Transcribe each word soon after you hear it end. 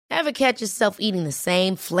Ever catch yourself eating the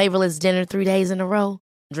same flavorless dinner 3 days in a row?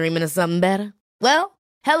 Dreaming of something better? Well,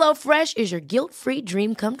 HelloFresh is your guilt-free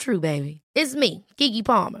dream come true, baby. It's me, Keke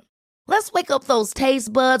Palmer. Let's wake up those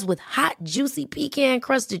taste buds with hot, juicy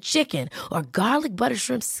pecan-crusted chicken or garlic butter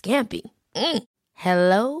shrimp scampi.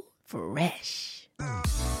 Hello Fresh.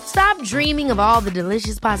 Stop dreaming of all the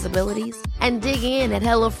delicious possibilities and dig in at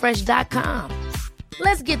HelloFresh.com.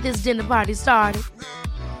 Let's get this dinner party started.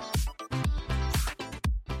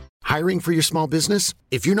 Hiring for your small business?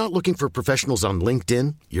 If you're not looking for professionals on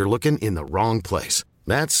LinkedIn, you're looking in the wrong place.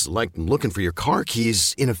 That's like looking for your car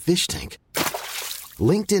keys in a fish tank.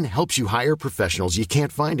 LinkedIn helps you hire professionals you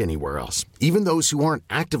can't find anywhere else, even those who aren't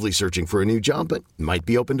actively searching for a new job but might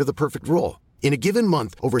be open to the perfect role. In a given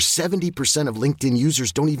month, over 70% of LinkedIn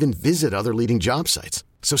users don't even visit other leading job sites.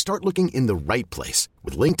 So start looking in the right place.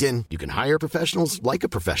 With LinkedIn, you can hire professionals like a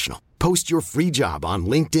professional. Post your free job on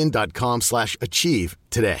linkedin.com/achieve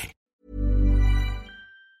today.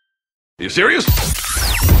 Are you serious?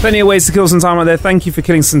 Plenty of ways to kill some time out there. Thank you for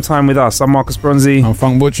killing some time with us. I'm Marcus Bronzy. I'm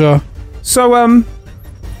Funk Butcher. So,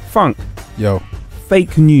 Funk. Yo.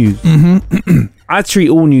 Fake news. Mm-hmm. I treat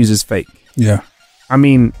all news as fake. Yeah. I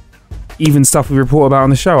mean, even stuff we report about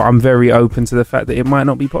on the show, I'm very open to the fact that it might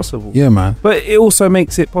not be possible. Yeah, man. But it also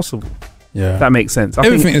makes it possible. Yeah. That makes sense.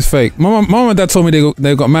 Everything is fake. My mom and dad told me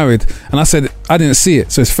they got married, and I said, I didn't see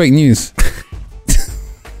it, so it's fake news.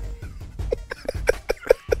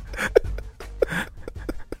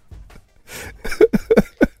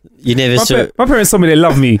 You never saw my parents told me they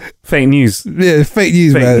love me. Fake news. Yeah, fake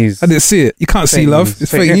news, fake man. News. I didn't see it. You can't see love. News.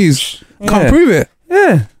 It's fake news. Yeah. Can't prove it.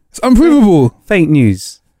 Yeah. It's unprovable. Fake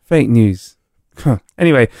news. Fake news. Huh.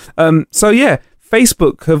 Anyway, so yeah,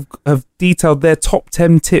 Facebook have detailed their top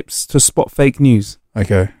 10 tips to spot fake news.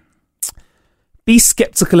 Okay. Be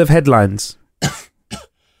skeptical of headlines.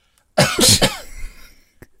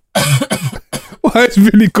 Why is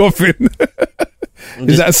Billy coughing?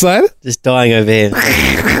 Is that a sign? Just dying over here.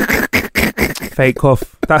 Fake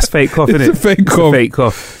cough. That's fake cough, isn't it? It's a fake cough. It's a fake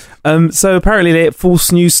cough. So apparently,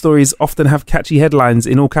 false news stories often have catchy headlines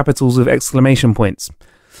in all capitals with exclamation points.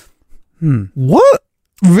 What?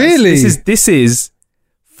 Really? This is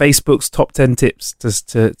Facebook's top 10 tips to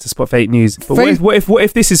spot fake news. But what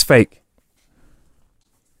if this is fake?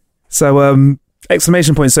 So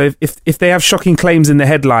exclamation points. So if they have shocking claims in the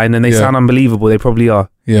headline and they sound unbelievable, they probably are.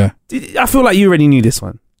 Yeah. I feel like you already knew this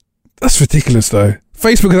one. That's ridiculous, though.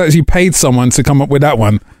 Facebook has actually paid someone to come up with that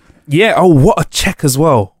one. Yeah. Oh, what a check as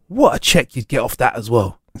well. What a check you'd get off that as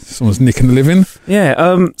well. Someone's nicking the living.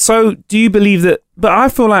 Yeah. So do you believe that? But I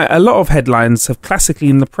feel like a lot of headlines have classically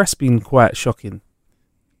in the press been quite shocking.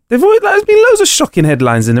 There's been loads of shocking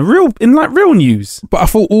headlines in real news. But I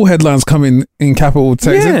thought all headlines come in capital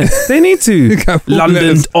text. Yeah, they need to. London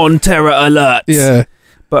letters. On terror alert. Yeah.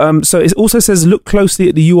 But so it also says look closely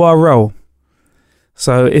at the URL.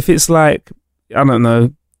 So if it's like, I don't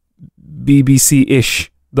know, bbc-ish.co.uk,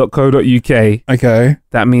 okay,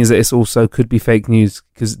 that means that it's also could be fake news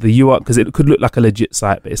because it could look like a legit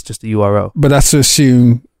site, but it's just a URL. But that's to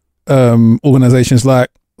assume organisations like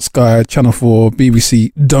Sky, Channel 4,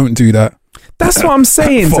 BBC don't do that. That's what I'm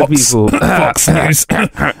saying to people. Fox News.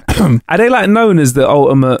 Are they like known as the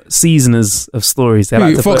ultimate seasoners of stories? They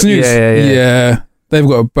like to Fox News? Yeah. They've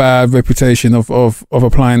got a bad reputation of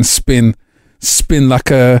applying spin like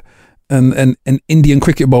an Indian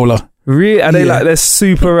cricket bowler. Really? Are they like they're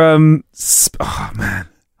super? Oh man,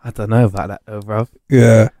 I don't know about that though, bro.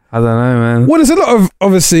 Yeah, I don't know, man. Well, there's a lot of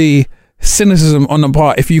obviously cynicism on the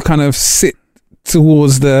part if you kind of sit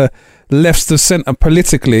towards the left of centre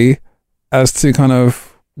politically as to kind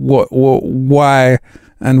of why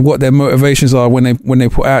and what their motivations are when they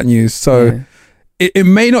put out news. So it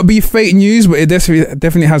may not be fake news, but it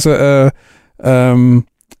definitely has a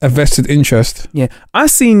vested interest. Yeah, I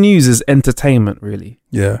see news as entertainment, really.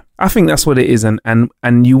 Yeah, I think that's what it is, and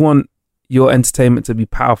you want your entertainment to be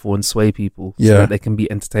powerful and sway people so that they can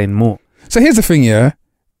be entertained more. So here's the thing,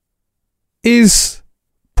 is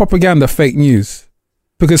propaganda fake news?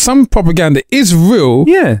 Because some propaganda is real,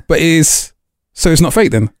 but it's not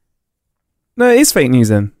fake then? No, it is fake news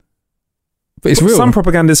then. But it's real. Some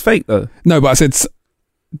propaganda is fake though. No, but I said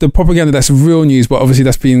the propaganda that's real news, but obviously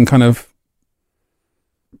that's been kind of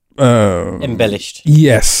embellished.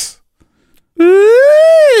 Yes.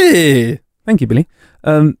 Thank you, Billy.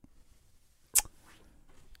 Because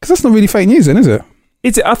that's not really fake news then, is it?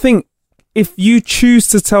 I think if you choose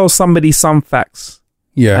to tell somebody some facts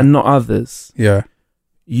and not others,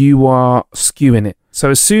 you are skewing it.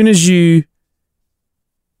 So as soon as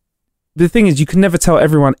the thing is, you can never tell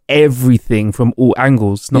everyone everything from all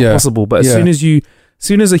angles. It's not possible. But as soon as you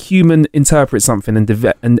soon as a human interprets something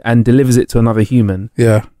and delivers it to another human,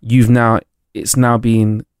 Yeah. it's now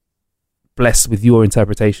been blessed with your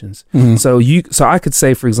interpretations. Mhm. So I could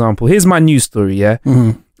say, for example, here's my news story. Yeah,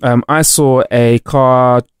 Mhm. I saw a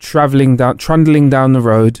car trundling down the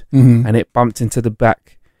road, Mhm. and it bumped into the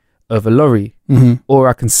back of a lorry. Mhm. Or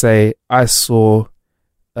I can say I saw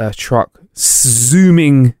a truck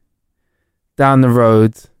zooming down the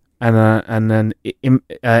road, and then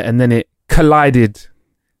it collided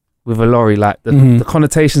with a lorry. Like Mhm. the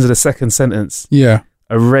connotations of the second sentence Yeah.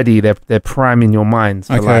 already, they're priming your mind.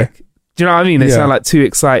 For Okay. like, do you know what I mean? They Yeah. sound like two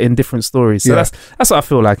exciting different stories. So Yeah. that's what I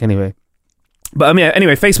feel like anyway. But yeah,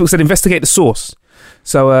 anyway, Facebook said investigate the source.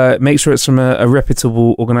 So make sure it's from a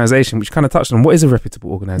reputable organization, which kind of touched on what is a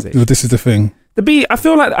reputable organization. Well, this is the thing.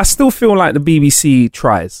 I still feel like the BBC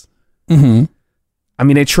tries. Mm-hmm. I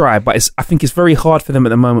mean, they try, but I think it's very hard for them at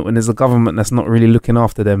the moment when there's a government that's not really looking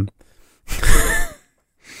after them.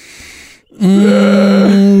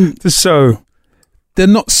 To show. They're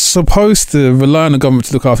not supposed to rely on the government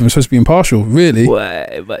to look after them. They're supposed to be impartial, really.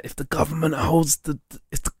 But if the government holds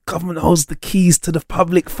the keys to the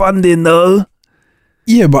public funding, though.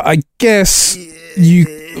 Yeah, but I guess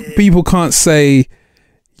people can't say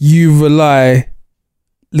you rely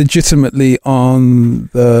legitimately on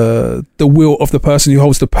the will of the person who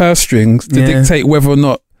holds the purse strings to dictate whether or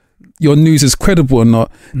not your news is credible or not.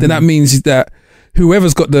 Then that means that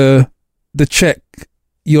whoever's got the check,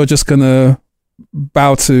 you're just gonna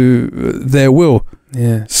bow to their will.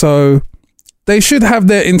 Yeah. So they should have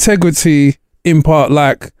their integrity in part,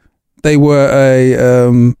 like they were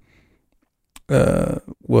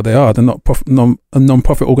they are. They're not a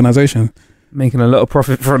non-profit organization. Making a lot of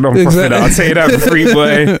profit for a non-profit. Exactly. I'll tell you that for free,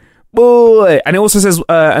 boy. Boy. And it also says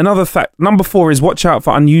another fact. Number 4 is watch out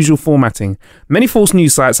for unusual formatting. Many false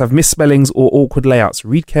news sites have misspellings or awkward layouts.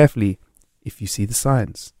 Read carefully if you see the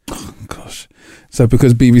signs. Oh, gosh. So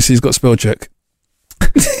because BBC's got spell check.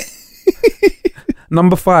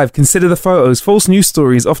 Number 5, consider the photos. False news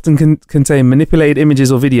stories often contain manipulated images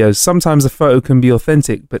or videos. Sometimes a photo can be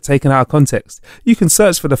authentic, but taken out of context. You can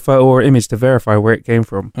search for the photo or image to verify where it came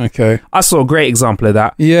from. Okay. I saw a great example of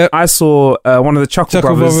that. Yeah. I saw one of the Chuckle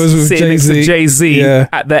Brothers with sitting next to Jay-Z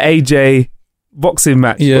at the AJ boxing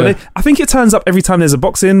match. Yeah. Well, I think it turns up every time there's a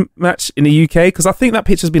boxing match in the UK, because I think that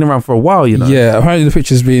picture's been around for a while, you know? Yeah, apparently the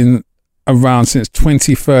picture's been around since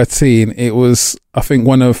 2013. It was, I think,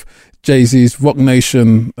 one of Jay-Z's Rock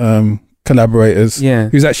Nation collaborators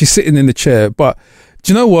who's actually sitting in the chair. But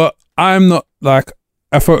do you know what? I'm not like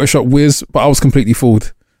a Photoshop whiz, but I was completely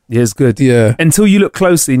fooled. Yeah, it's good. Yeah. Until you look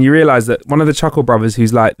closely and you realise that one of the Chuckle Brothers,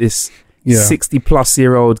 who's like this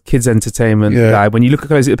 60-plus-year-old kids entertainment guy, when you look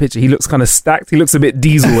closely at the picture, he looks kind of stacked. He looks a bit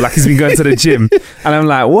diesel, like he's been going to the gym. And I'm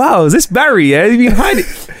like, wow, is this Barry? Yeah, you've been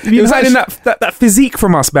hiding that physique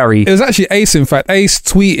from us, Barry. It was actually Ace, in fact. Ace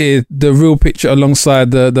tweeted the real picture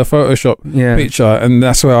alongside the Photoshop picture, and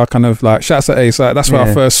that's where I kind of like, shouts at Ace, like, that's where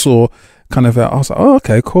I first saw kind of, I was like, oh,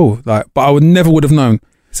 okay, cool. Like, but I never would have known.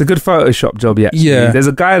 It's a good Photoshop job, actually. Yeah. There's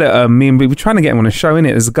a guy that we were trying to get him on a show,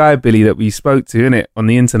 innit? There's a guy, Billy, that we spoke to, innit, on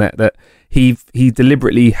the internet, that he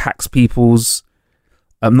deliberately hacks people's,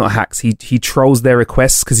 not hacks, he trolls their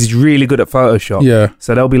requests because he's really good at Photoshop. Yeah.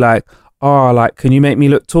 So they'll be like, oh, like, can you make me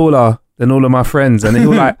look taller than all of my friends? And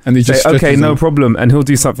he'll like, and he just say, okay, no problem. And he'll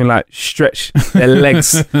do something like stretch their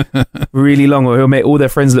legs really long, or he'll make all their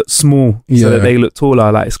friends look small so that they look taller.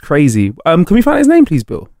 Like, it's crazy. Can we find his name, please,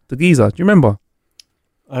 Bill? The geezer. Do you remember?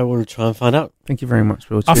 I will try and find out. Thank you very much,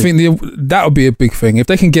 Bill. I think that would be a big thing. If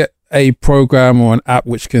they can get a program or an app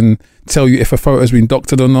which can tell you if a photo has been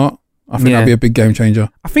doctored or not, I think that'd be a big game changer.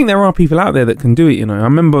 I think there are people out there that can do it, you know. I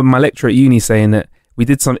remember my lecturer at uni saying that we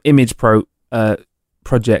did some image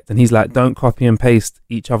project, and he's like, don't copy and paste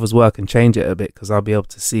each other's work and change it a bit, because I'll be able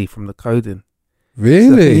to see from the coding.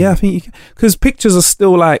 Really? So I think you can. Because pictures are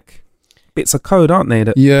still like bits of code, aren't they?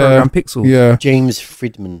 That program pixels. Yeah. James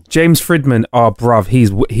Fridman. Oh, bruv,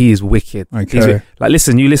 he is wicked. Okay. Like,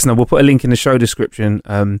 listen, you listener, we'll put a link in the show description.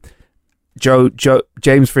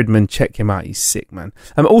 James Fridman, check him out. He's sick, man.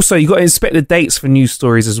 Also, you got to inspect the dates for news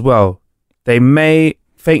stories as well.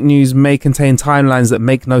 Fake news may contain timelines that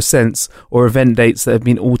make no sense, or event dates that have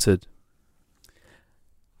been altered.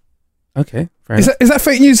 Okay, fair enough. Is that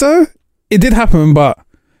fake news though? It did happen, but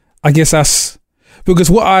I guess that's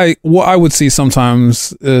because what I would see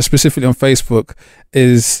sometimes, specifically on Facebook,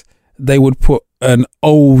 is they would put an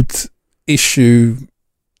old issue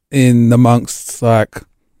in amongst like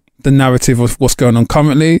the narrative of what's going on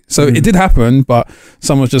currently. So it did happen, but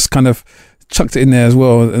someone just kind of chucked it in there as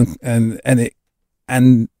well,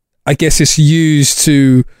 and I guess it's used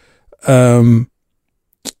to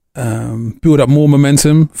build up more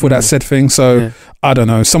momentum for that said thing. So I don't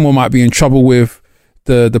know, someone might be in trouble with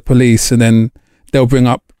the police, and then they'll bring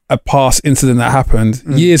up a past incident that happened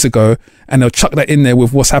years ago, and they'll chuck that in there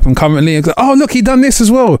with what's happened currently, and go, oh look, he done this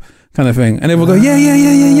as well, kind of thing. And everyone go,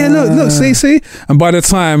 yeah, look, see. And by the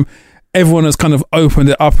time everyone has kind of opened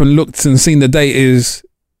it up and looked and seen the date is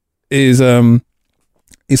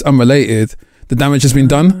unrelated, the damage has been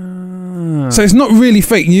done. So it's not really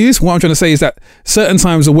fake news. What I'm trying to say is that certain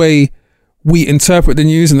times the way we interpret the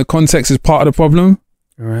news and the context is part of the problem.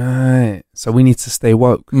 Right. So we need to stay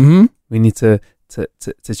woke. Mm-hmm. We need to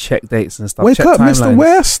check dates and stuff. Wake check up, timelines. Mr.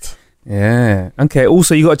 West. Yeah. Okay.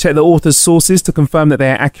 Also, you got to check the author's sources to confirm that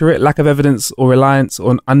they are accurate. Lack of evidence or reliance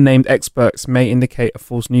on unnamed experts may indicate a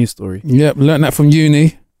false news story. Yep, learned that from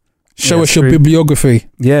uni. Show us your true. bibliography.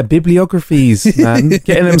 Yeah, bibliographies, man.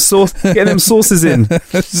 getting them sources in.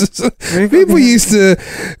 People used to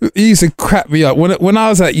crap me up when I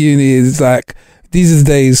was at uni. It's like these are the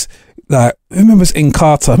days. Like, who remembers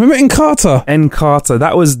Encarta? Remember Encarta? Encarta.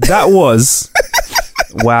 That was.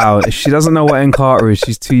 Wow, she doesn't know what Encarta is.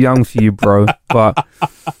 She's too young for you, bro. But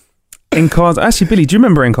Encarta. Actually, Billy, do you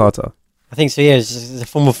remember Encarta? I think so. Yeah, it's a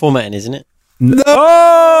form of formatting, isn't it? No!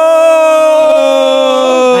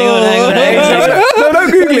 Hang on. No,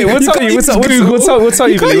 don't Google it. We'll tell you. We'll tell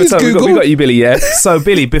you, Billy. We got you, Billy. Yeah. So,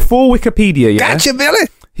 Billy, before Wikipedia, yeah. Gotcha, Billy.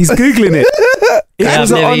 He's Googling it. I've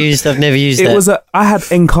never used it. It was I had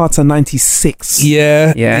Encarta 96.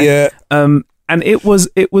 Yeah. And it was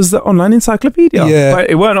the online encyclopedia. Yeah. But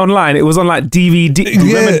it weren't online. It was on like DVD.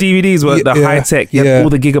 Remember DVDs were the high tech. You had all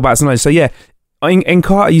the gigabytes of knowledge. So yeah,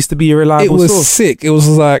 Encarta used to be a reliable source. It was sick. It was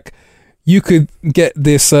like you could get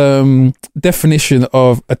this definition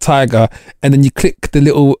of a tiger, and then you click the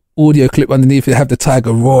little audio clip underneath it, have the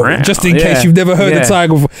tiger roaring, just in case you've never heard the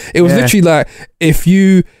tiger before. It was literally like if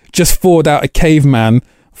you just thawed out a caveman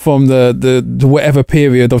from the whatever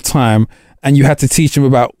period of time, and you had to teach him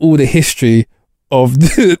about all the history of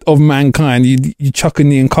mankind. You chuck in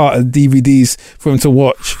the Encarta DVDs for him to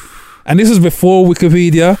watch, and this was before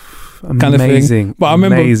Wikipedia, kind of thing. But I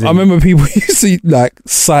remember people used to like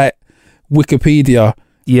cite Wikipedia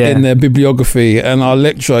in their bibliography, and our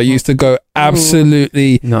lecturer used to go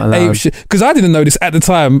absolutely apeshit, because I didn't know this at the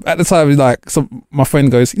time. Like my friend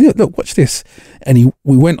goes, "Yeah, look, watch this," and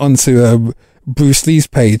we went onto Bruce Lee's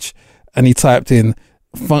page, and he typed in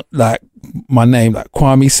like my name, like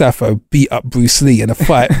Kwame Safo beat up Bruce Lee in a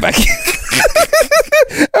fight back.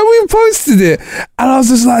 And we posted it, and I was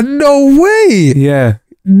just like, no way. Yeah.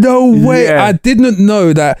 No way. Yeah. I didn't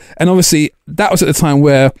know that. And obviously that was at the time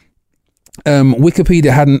where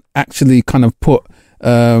Wikipedia hadn't actually kind of put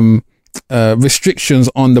restrictions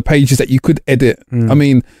on the pages that you could edit. I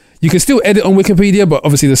mean, you can still edit on Wikipedia, but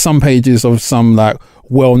obviously there's some pages of some like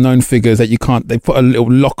well-known figures that you can't, they put a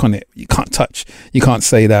little lock on it. You can't touch. You can't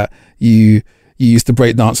say that you used to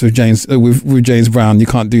break dance with James Brown. You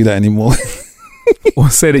can't do that anymore. Or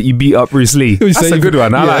say that you beat up Bruce Lee. That's a good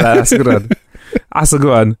one. I like that. That's a good one. That's a good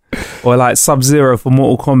one. Or like Sub-Zero for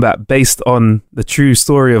Mortal Kombat, based on the true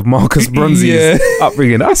story of Marcus Bronzy's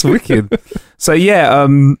upbringing. That's wicked. So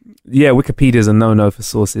Wikipedia's a no-no for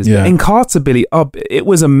sources. Yeah. Encarta, Billy, it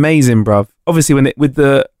was amazing, bruv. Obviously, with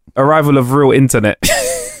the arrival of real internet,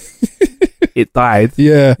 it died.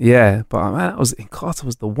 Yeah. But man, Encarta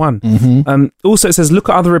was the one. Mm-hmm. Also, it says, look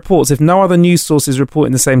at other reports. If no other news sources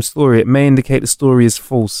reporting the same story, it may indicate the story is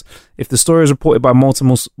false. If the story is reported by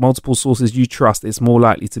multiple sources you trust, it's more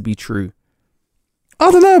likely to be true.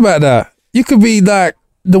 I don't know about that. You could be like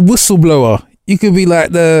the whistleblower. You could be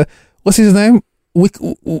like what's his name?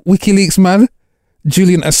 WikiLeaks man,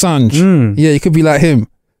 Julian Assange. Yeah, you could be like him.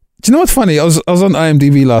 Do you know what's funny? I was on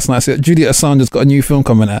IMDb last night. I said Julian Assange has got a new film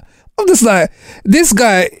coming out. I'm just like, this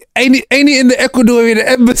guy ain't he in the Ecuadorian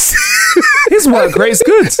embassy? His work rate's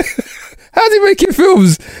good. How's he making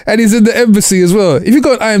films? And he's in the embassy as well. If you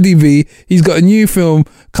go on IMDb, he's got a new film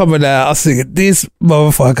coming out. I was thinking, this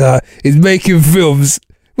motherfucker is making films.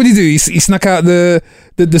 What did he do? He snuck out the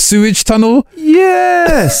sewage tunnel?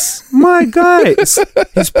 Yes, my guy.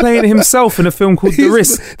 He's playing himself in a film called The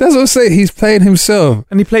Risk. That's what I'm saying. He's playing himself,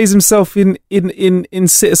 and he plays himself in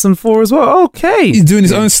Citizen 4 as well. Okay, he's doing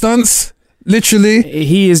his own stunts. Literally,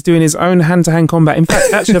 he is doing his own hand-to-hand combat. In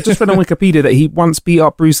fact, actually, I've just read on Wikipedia that he once beat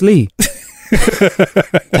up Bruce Lee.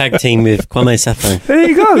 Tag team with Kwame Safo. There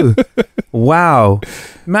you go. Wow,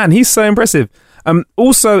 man, he's so impressive.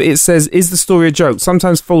 Also, it says, is the story a joke?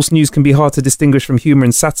 Sometimes false news can be hard to distinguish from humour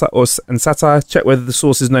and satire. Check whether the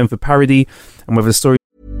source is known for parody and whether the story...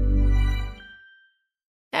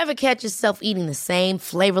 Ever catch yourself eating the same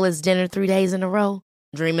flavourless dinner 3 days in a row?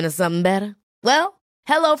 Dreaming of something better? Well,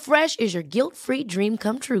 HelloFresh is your guilt-free dream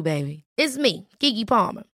come true, baby. It's me, Keke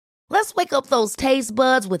Palmer. Let's wake up those taste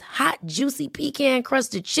buds with hot, juicy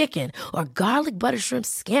pecan-crusted chicken or garlic butter shrimp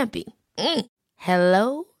scampi.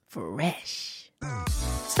 Hello Fresh.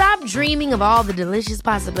 Stop dreaming of all the delicious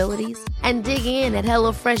possibilities and dig in at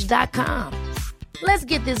HelloFresh.com. Let's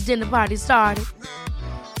get this dinner party started.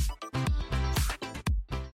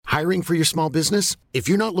 Hiring for your small business? If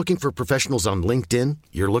you're not looking for professionals on LinkedIn,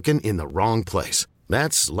 you're looking in the wrong place.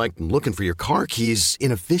 That's like looking for your car keys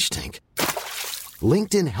in a fish tank.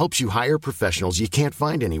 LinkedIn helps you hire professionals you can't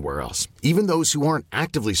find anywhere else, even those who aren't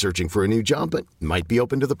actively searching for a new job but might be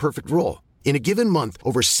open to the perfect role. In a given month,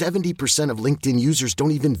 over 70% of LinkedIn users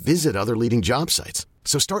don't even visit other leading job sites.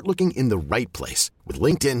 So start looking in the right place. With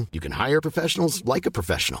LinkedIn, you can hire professionals like a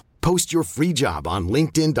professional. Post your free job on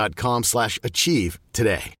linkedin.com/achieve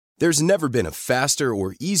today. There's never been a faster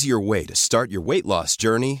or easier way to start your weight loss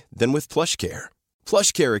journey than with PlushCare.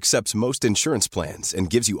 PlushCare accepts most insurance plans and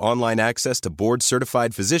gives you online access to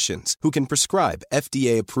board-certified physicians who can prescribe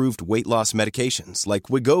FDA-approved weight loss medications like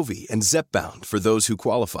Wegovy and Zepbound for those who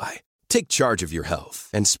qualify. Take charge of your health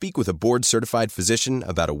and speak with a board-certified physician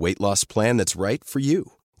about a weight loss plan that's right for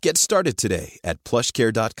you. Get started today at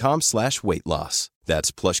plushcare.com/weightloss.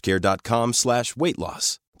 That's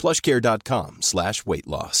plushcare.com/weightloss.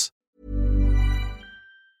 plushcare.com/weightloss.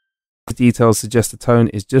 Details suggest the tone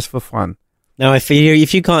is just for fun. Now, if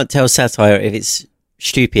you can't tell satire if it's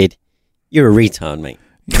stupid, you're a retard, mate.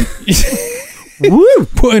 Woo!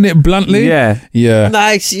 Putting it bluntly. Yeah. No,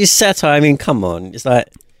 it's satire. I mean, come on. It's like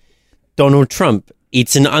Donald Trump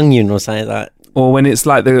eats an onion or something like that. Or when it's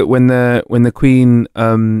like when the Queen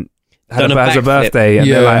has a birthday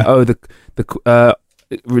and they're like, oh, the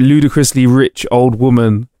ludicrously rich old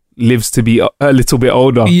woman lives to be a little bit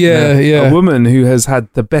older. Yeah. A woman who has had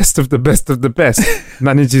the best of the best of the best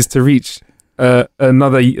manages to reach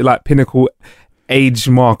another like pinnacle age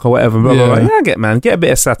mark or whatever. Blah, blah, blah. Yeah, get a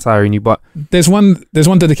bit of satire in you, but there's one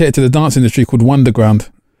dedicated to the dance industry called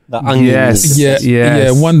Wonderground. Yes.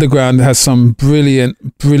 Wonderground has some brilliant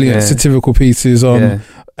satirical pieces on,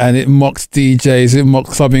 and it mocks DJs, it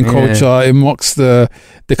mocks clubbing culture, it mocks the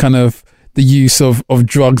kind of the use of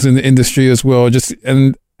drugs in the industry as well. Just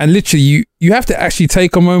and literally, you have to actually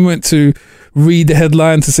take a moment to read the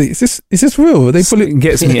headline to say, is this real? They pull it.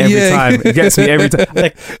 Gets me every time. It gets me every time.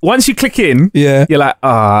 Like, once you click in, you're like,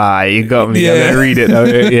 you got me. I'm gonna read it.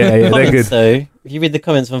 They're good. So if you read the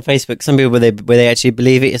comments on Facebook, some people where they actually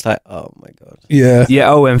believe it, it's like, oh my god. Yeah.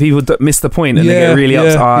 Oh, and people miss the point and they get really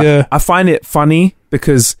upset. I find it funny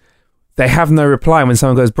because they have no reply when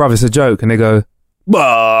someone goes, "Bruv, it's a joke," and they go,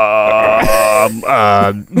 I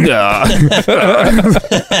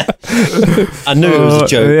knew it was a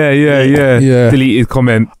joke. Yeah. Deleted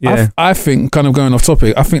comment. Yeah. I think, kind of going off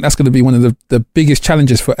topic, I think that's going to be one of the biggest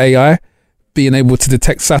challenges for AI, being able to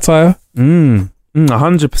detect satire.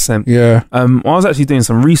 100%. Yeah. I was actually doing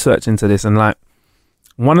some research into this, and like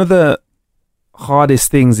one of the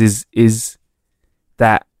hardest things is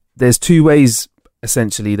that there's two ways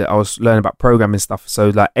essentially that I was learning about programming stuff. So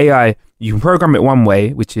like AI, you can program it one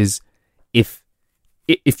way, which is if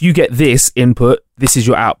you get this input, this is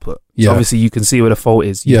your output. So obviously you can see where the fault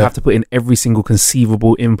is. You have to put in every single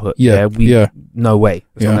conceivable input. No way.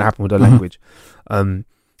 It's not going to happen with the language.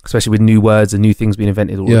 Especially with new words and new things being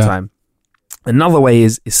invented all the time. Another way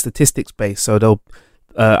is statistics based. So they'll,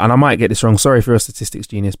 and I might get this wrong, sorry if you're a statistics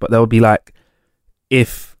genius, but they'll be like,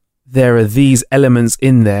 if there are these elements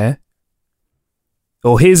in there,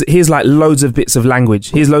 or here's like loads of bits of language,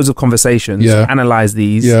 here's loads of conversations, analyze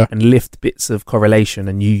these and lift bits of correlation,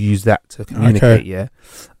 and you use that to communicate.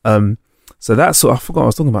 So that's sort of, I forgot what I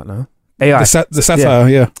was talking about now. AI. The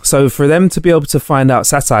satire, So for them to be able to find out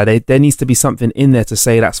satire, there needs to be something in there to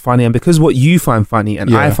say that's funny. And because what you find funny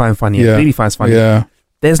and I find funny and Billy finds funny,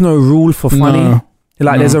 there's no rule for funny.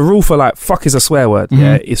 There's a rule for like, fuck is a swear word.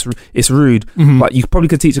 Mm-hmm. It's rude. Mm-hmm. But you probably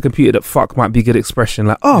could teach a computer that fuck might be a good expression.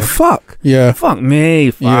 Like, fuck. Yeah. Fuck me.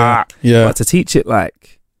 Fuck. Yeah. But to teach it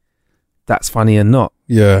like, that's funny and not.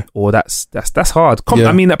 Yeah. Or that's hard.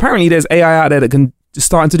 I mean, apparently there's AI out there that can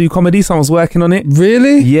starting to do comedy. Someone's working on it.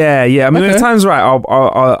 Really? Yeah. I mean, when the time's right,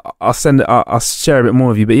 I'll send it. I'll share a bit more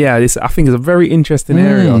with you. But yeah, this I think is a very interesting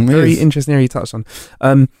area. Very interesting area you touched on.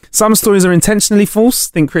 Some stories are intentionally false.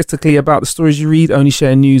 Think critically about the stories you read. Only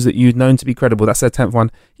share news that you've known to be credible. That's their 10th one.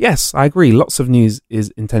 Yes, I agree. Lots of news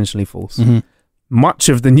is intentionally false. Mm-hmm. Much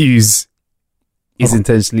of the news is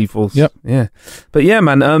intentionally false. Yep. Yeah. But yeah,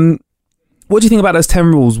 man. What do you think about those 10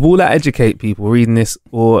 rules? Will that educate people reading this,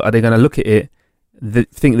 or are they going to look at it?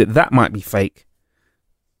 Think that might be fake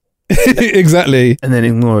exactly, and then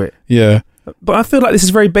ignore it. Yeah, but I feel like this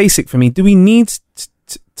is very basic for me. Do we need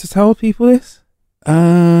to tell people this?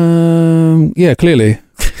 Yeah, clearly,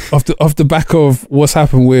 off the back of what's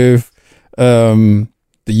happened with the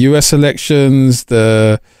US elections,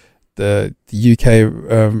 the UK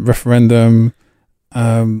referendum,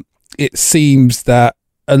 it seems that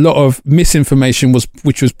a lot of misinformation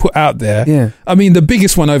which was put out there. Yeah, I mean, the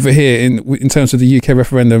biggest one over here in terms of the UK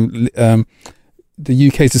referendum, the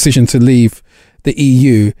UK's decision to leave the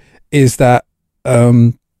EU, is that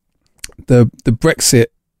the Brexit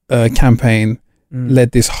campaign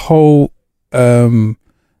led this whole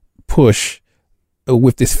push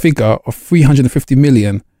with this figure of 350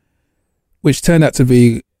 million, which turned out to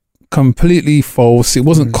be completely false. It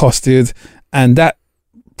wasn't costed, and that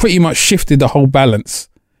pretty much shifted the whole balance.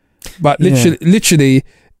 But literally, it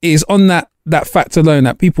is on that fact alone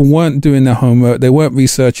that people weren't doing their homework, they weren't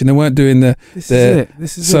researching, they weren't doing it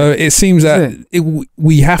seems that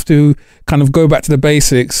we have to kind of go back to the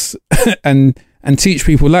basics and teach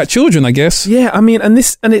people like children, I guess. Yeah, I mean, and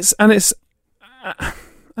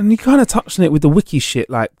you kind of touched on it with the wiki shit.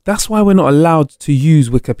 Like, that's why we're not allowed to use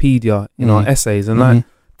Wikipedia in our essays. And like,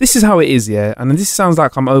 this is how it is, yeah. And this sounds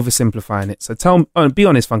like I'm oversimplifying it. So be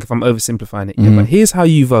honest, Funk, if I'm oversimplifying it. Yeah, but here's how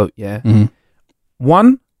you vote. Yeah,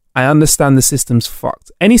 one, I understand the system's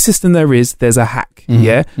fucked. Any system there is, there's a hack.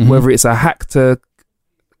 Yeah, whether it's a hack to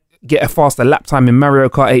get a faster lap time in Mario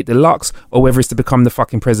Kart 8 Deluxe, or whether it's to become the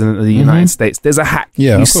fucking president of the United States. There's a hack.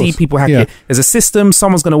 Yeah, you see people hack it. There's a system.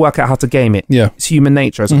 Someone's going to work out how to game it. Yeah, it's human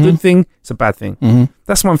nature. It's a good thing. It's a bad thing.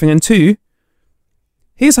 That's one thing. And two,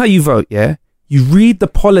 here's how you vote. Yeah, you read the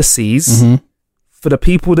policies for the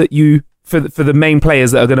people that for the main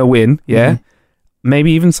players that are going to win. Yeah.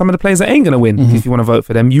 Maybe even some of the players that ain't going to win, if you want to vote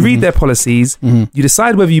for them. You read their policies, you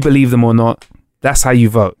decide whether you believe them or not. That's how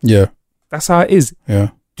you vote. Yeah. That's how it is.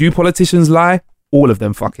 Yeah. Do politicians lie? All of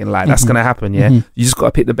them fucking lie. That's going to happen, yeah? You just got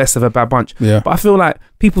to pick the best of a bad bunch. Yeah. But I feel like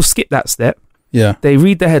people skip that step. Yeah. They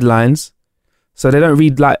read the headlines, so they don't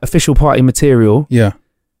read like official party material. Yeah.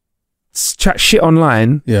 Chat shit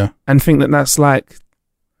online. Yeah. And think that that's like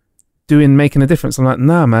making a difference. I'm like,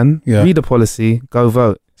 nah, man. Yeah. Read the policy, go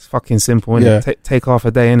vote. It's fucking simple, innit? Yeah. Take half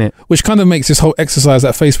a day, innit? Which kind of makes this whole exercise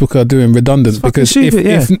that Facebook are doing redundant, because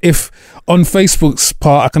stupid, if on Facebook's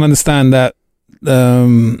part, I can understand that. I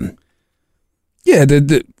don't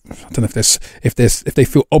know if they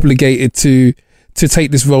feel obligated to take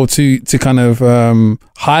this role to kind of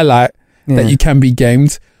highlight that you can be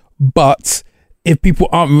gamed, but if people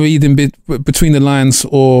aren't reading between the lines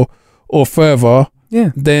or further,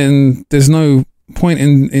 then there's no point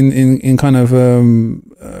in kind of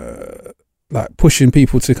like pushing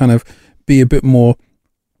people to kind of be a bit more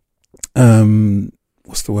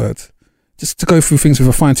what's the word, just to go through things with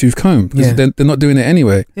a fine-tooth comb, because they're not doing it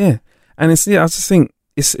anyway. And I just think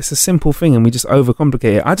it's a simple thing, and we just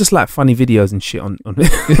overcomplicate it. I just like funny videos and shit on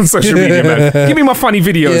social media, man. Give me my funny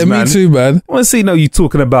videos, man. Me too, man. I want to see you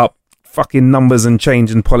talking about fucking numbers and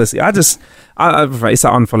change and policy. it's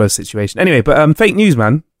that unfollow situation anyway. But fake news,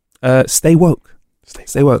 man. Stay woke.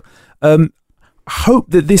 Stay woke. I hope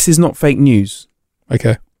that this is not fake news.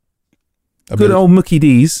 Okay. Good old Mookie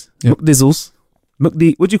D's, McDizzles, what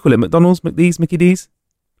do you call it? McDonald's, McD's, Mickey D's.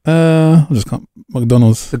 I just can't.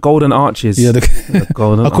 McDonald's. The Golden Arches. Yeah, the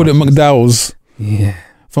Golden. I called it McDowell's. Yeah.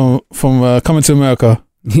 From Coming to America.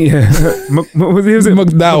 Yeah. What was it?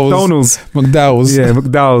 McDowell's. McDowell's. Yeah,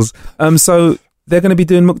 McDowell's. So they're going to be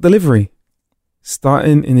doing McDelivery.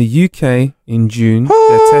 Starting in the UK in June.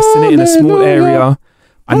 They're testing it in a small area.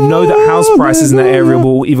 I know that house prices in that area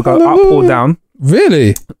will either go up or down.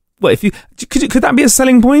 Really? Well, could that be a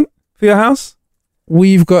selling point for your house?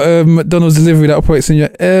 We've got a McDonald's delivery that operates in your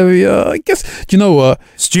area. I guess. Do you know what?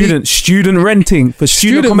 Student renting for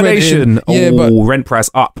student accommodation. Renting, but rent price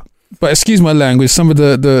up. But excuse my language. Some of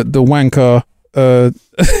the wanker.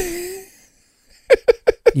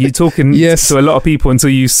 You're talking to a lot of people until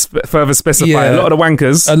you further specify. A lot of the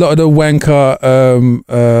wankers. A lot of the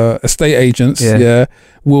wanker estate agents,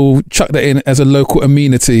 will chuck that in as a local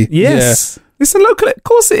amenity. Yes. Yeah. It's a local... Of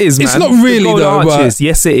course it is, man. It's not really, though. But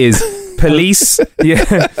yes, it is. Police.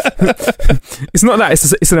 It's not that.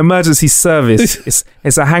 It's an emergency service.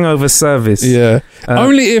 It's a hangover service. Yeah.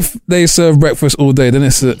 Only if they serve breakfast all day, then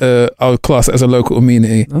it's I'll class it as a local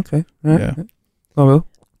amenity. Okay. Right. Yeah. Oh, well.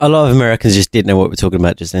 A lot of Americans just didn't know what we're talking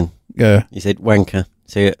about just then. Yeah. You said wanker.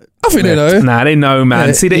 So I think they know. Nah, they know, man.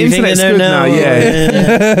 Yeah. See, the internet's good now.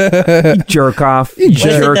 Yeah. You jerk off. You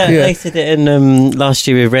jerk. They said it in last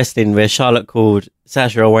year with wrestling, where Charlotte called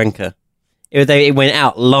Sasha a wanker. It went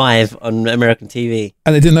out live on American TV.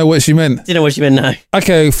 And they didn't know what she meant. Didn't know what she meant, no.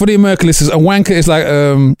 Okay, for the American listeners, a wanker is like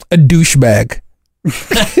a douchebag.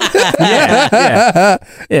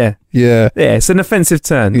 Yeah. It's an offensive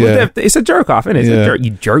turn. Yeah. Well, it's a joke off, isn't it? It's a joke,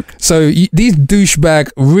 you jerk. So these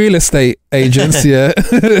douchebag real estate agents,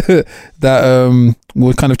 that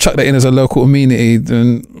will kind of chuck that in as a local amenity.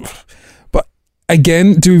 But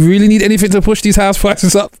again, do we really need anything to push these house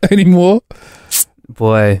prices up anymore?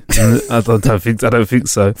 Boy, I don't think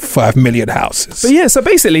so. 5 million houses. But yeah, so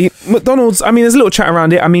basically, McDonald's, I mean, there's a little chat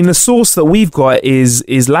around it. I mean, the source that we've got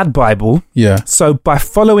is Lad Bible. Yeah. So by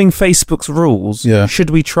following Facebook's rules, should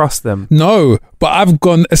we trust them? No, but I've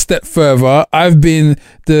gone a step further. I've been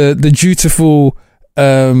the dutiful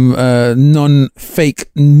non-fake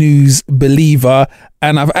news believer,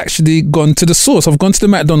 and I've actually gone to the source. I've gone to the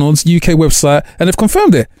McDonald's UK website and they've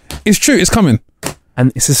confirmed it. It's true, it's coming.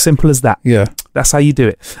 And it's as simple as that. Yeah. That's how you do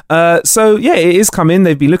it. So, yeah, it is coming.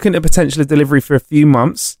 They've been looking at potential delivery for a few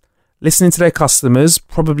months, listening to their customers,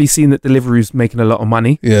 probably seen that Deliveroo's making a lot of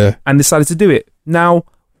money, and decided to do it. Now,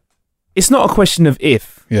 it's not a question of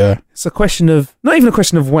if. Yeah. It's a question of, not even a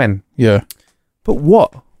question of when. Yeah. But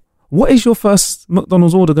what? What is your first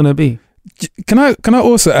McDonald's order going to be? Can I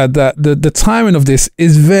also add that the timing of this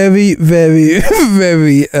is very, very,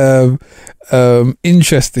 very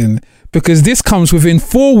interesting, because this comes within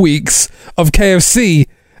 4 weeks of KFC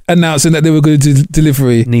announcing that they were going to do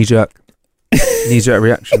delivery. Knee jerk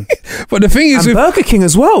reaction. But the thing is, and Burger King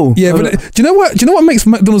as well. Yeah, but do you know what makes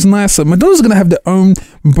McDonald's nicer? McDonald's are going to have their own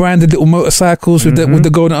branded little motorcycles with the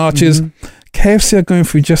golden arches. KFC are going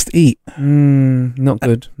through Just Eat. Not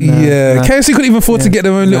good. No, KFC couldn't even afford to get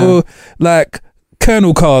their own little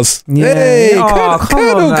Colonel cars. Hey,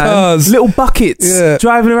 Colonel cars. Little buckets.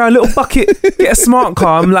 Driving around, little bucket. Get a smart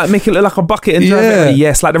car and make it look like a bucket and drive it.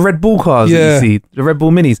 Yes, like the Red Bull cars that you see. The Red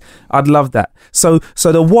Bull Minis. I'd love that. So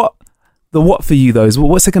the what for you though is,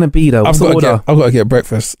 what's it going to be though? I've got to get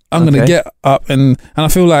breakfast. I'm going to get up and I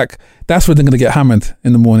feel like that's where they're going to get hammered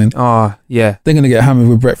in the morning. Oh, yeah. They're going to get hammered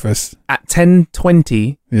with breakfast. At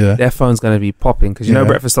 10:20, their phone's going to be popping because you know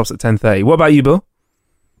breakfast stops at 10:30. What about you, Bill?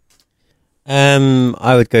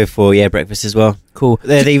 I would go for breakfast as well. Cool.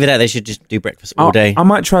 Either that, they should just do breakfast all day. I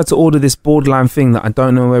might try to order this borderline thing that I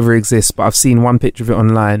don't know whether it exists, but I've seen one picture of it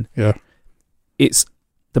online. Yeah. It's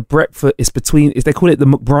the breakfast. It's between. They call it the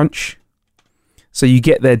McBrunch. So you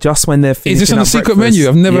get there just when they're finishing. Is this on a secret breakfast. menu?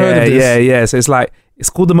 I've never heard of this. Yeah. So it's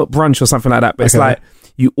called the McBrunch or something like that. But it's like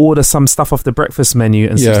you order some stuff off the breakfast menu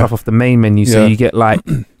and some stuff off the main menu. So you get like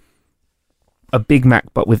a Big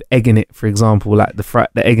Mac but with egg in it, for example, like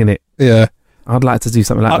the egg in it. Yeah. I'd like to do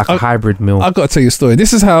something like a hybrid meal. I've got to tell you a story.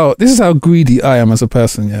 This is how greedy I am as a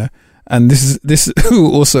person, yeah. And this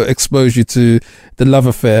will also expose you to the love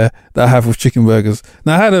affair that I have with chicken burgers.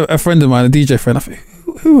 Now I had a friend of mine, a DJ friend. I think,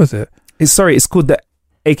 who was it? It's called the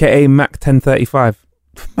AKA Mac 1035.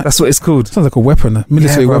 That's what it's called. Sounds like a weapon, a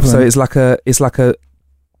military weapon. So it's like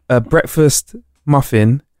a breakfast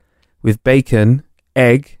muffin with bacon,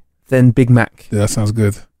 egg, then Big Mac. Yeah, that sounds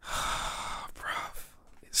good.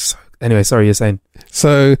 Anyway, sorry, you're saying.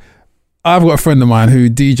 So I've got a friend of mine who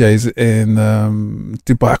DJs in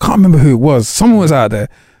Dubai. I can't remember who it was. Someone was out there.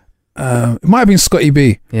 It might have been Scotty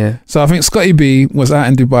B. Yeah. So I think Scotty B was out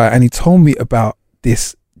in Dubai and he told me about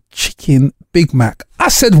this chicken Big Mac. I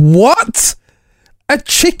said, what? A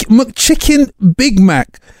McChicken Big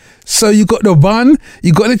Mac. So you got the bun,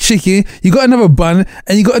 you got the chicken, you got another bun,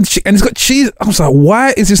 and you got and it's got cheese. I was like,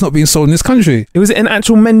 why is this not being sold in this country? Was it an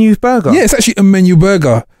actual menu burger? Yeah, it's actually a menu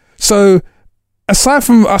burger. So aside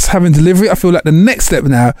from us having delivery, I feel like the next step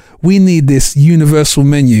now, we need this universal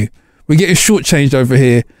menu. We're getting shortchanged over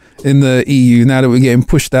here in the EU now that we're getting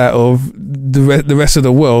pushed out of the rest of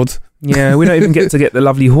the world. Yeah, we don't even get the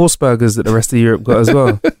lovely horse burgers that the rest of Europe got as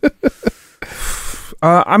well.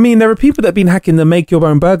 I mean, there are people that have been hacking the make your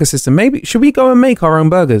own burger system. Maybe, should we go and make our own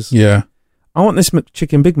burgers? Yeah. I want this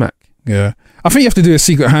McChicken Big Mac. Yeah. I think you have to do a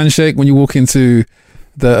secret handshake when you walk into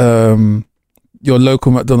the your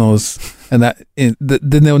local McDonald's, and then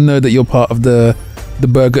they'll know that you're part of the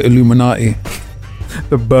Burger Illuminati.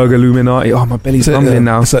 The Burger Illuminati. Oh, my belly's rumbling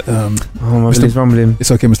now. My belly's rumbling. It's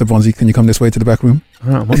okay, Mr. Bronzy. Can you come this way to the back room? All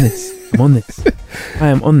right, I'm on this. I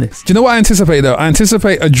am on this. Do you know what I anticipate though? I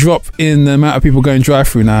anticipate a drop in the amount of people going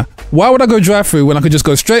drive-through now. Why would I go drive-through when I could just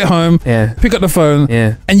go straight home, pick up the phone,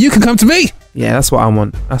 and you can come to me? Yeah, that's what I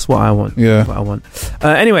want. Yeah. That's what I want.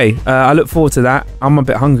 Anyway, I look forward to that. I'm a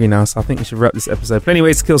bit hungry now, so I think we should wrap this episode. Plenty of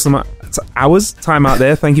ways to kill some time out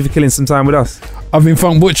there. Thank you for killing some time with us. I've been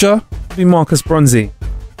Funk Butcher. I've been Marcus Bronzy.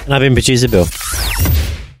 And I've been Producer Bill.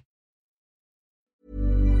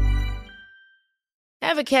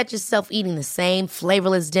 Ever catch yourself eating the same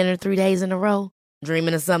flavorless dinner 3 days in a row?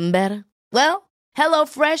 Dreaming of something better? Well,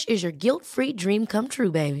 HelloFresh is your guilt-free dream come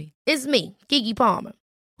true, baby. It's me, Keke Palmer.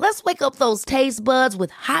 Let's wake up those taste buds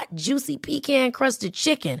with hot, juicy pecan-crusted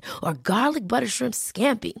chicken or garlic butter shrimp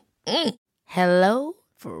scampi. Hello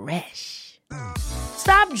Fresh.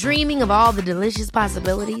 Stop dreaming of all the delicious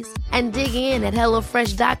possibilities and dig in at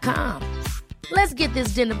HelloFresh.com. Let's get this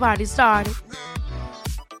dinner party started.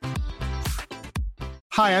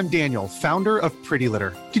 Hi, I'm Daniel, founder of Pretty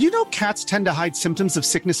Litter. Did you know cats tend to hide symptoms of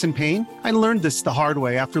sickness and pain? I learned this the hard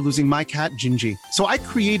way after losing my cat, Gingy. So I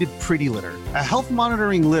created Pretty Litter, a health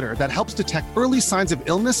monitoring litter that helps detect early signs of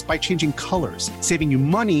illness by changing colors, saving you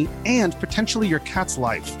money and potentially your cat's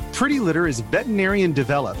life. Pretty Litter is veterinarian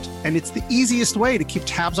developed, and it's the easiest way to keep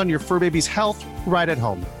tabs on your fur baby's health right at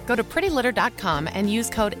home. Go to prettylitter.com and use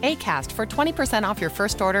code ACAST for 20% off your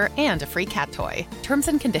first order and a free cat toy. Terms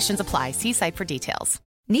and conditions apply. See site for details.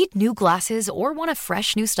 Need new glasses or want a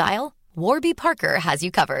fresh new style? Warby Parker has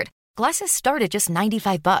you covered. Glasses start at just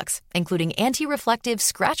 $95, including anti-reflective,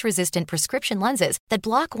 scratch-resistant prescription lenses that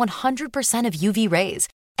block 100% of UV rays.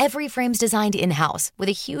 Every frame's designed in-house with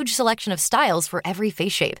a huge selection of styles for every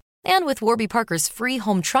face shape. And with Warby Parker's free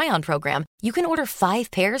home try-on program, you can order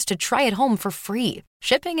 5 pairs to try at home for free.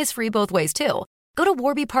 Shipping is free both ways, too. Go to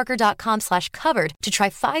warbyparker.com/covered to try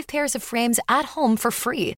 5 pairs of frames at home for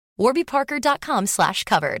free.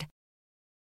 warbyparker.com/covered.